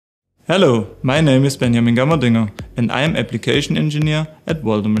Hello, my name is Benjamin Gammerdinger and I am Application Engineer at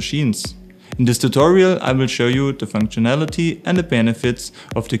Walden Machines. In this tutorial I will show you the functionality and the benefits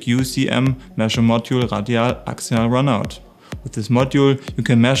of the QCM measure module Radial Axial Runout. With this module you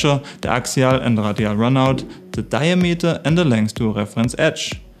can measure the axial and radial runout, the diameter and the length to a reference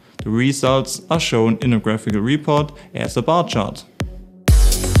edge. The results are shown in a graphical report as a bar chart.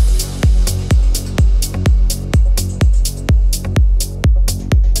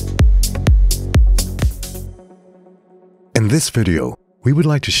 In this video, we would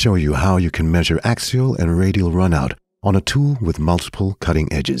like to show you how you can measure axial and radial runout on a tool with multiple cutting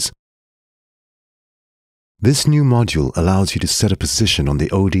edges. This new module allows you to set a position on the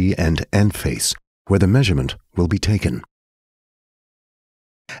OD and Endface where the measurement will be taken.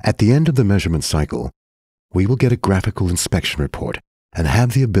 At the end of the measurement cycle, we will get a graphical inspection report and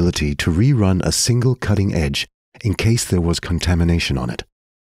have the ability to rerun a single cutting edge in case there was contamination on it.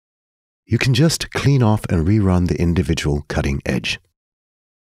 You can just clean off and rerun the individual cutting edge.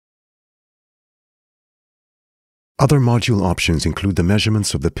 Other module options include the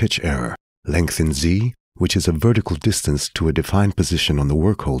measurements of the pitch error, length in Z, which is a vertical distance to a defined position on the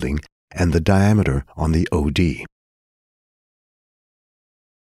work holding, and the diameter on the OD.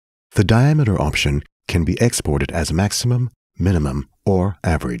 The diameter option can be exported as maximum, minimum, or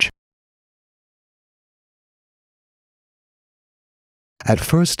average. At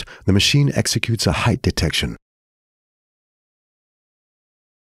first, the machine executes a height detection.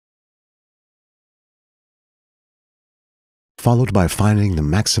 Followed by finding the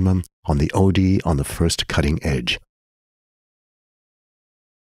maximum on the OD on the first cutting edge.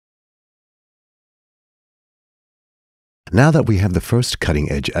 Now that we have the first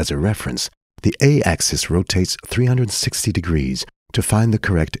cutting edge as a reference, the A-axis rotates 360 degrees to find the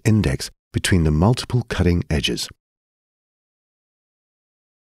correct index between the multiple cutting edges.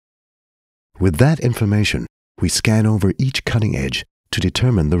 With that information, we scan over each cutting edge to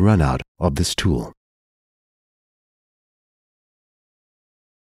determine the runout of this tool.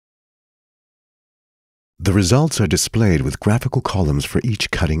 The results are displayed with graphical columns for each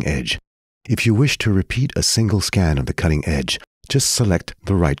cutting edge. If you wish to repeat a single scan of the cutting edge, just select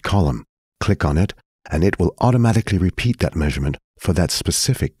the right column, click on it, and it will automatically repeat that measurement for that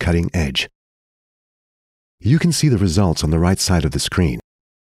specific cutting edge. You can see the results on the right side of the screen.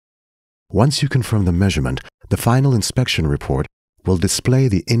 Once you confirm the measurement, the final inspection report will display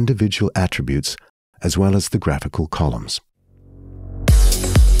the individual attributes as well as the graphical columns.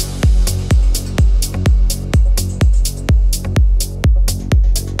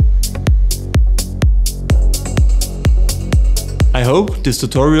 I hope this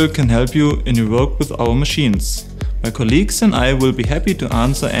tutorial can help you in your work with our machines. My colleagues and I will be happy to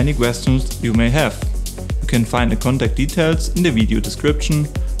answer any questions you may have. You can find the contact details in the video description.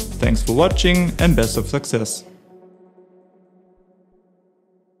 Thanks for watching and best of success!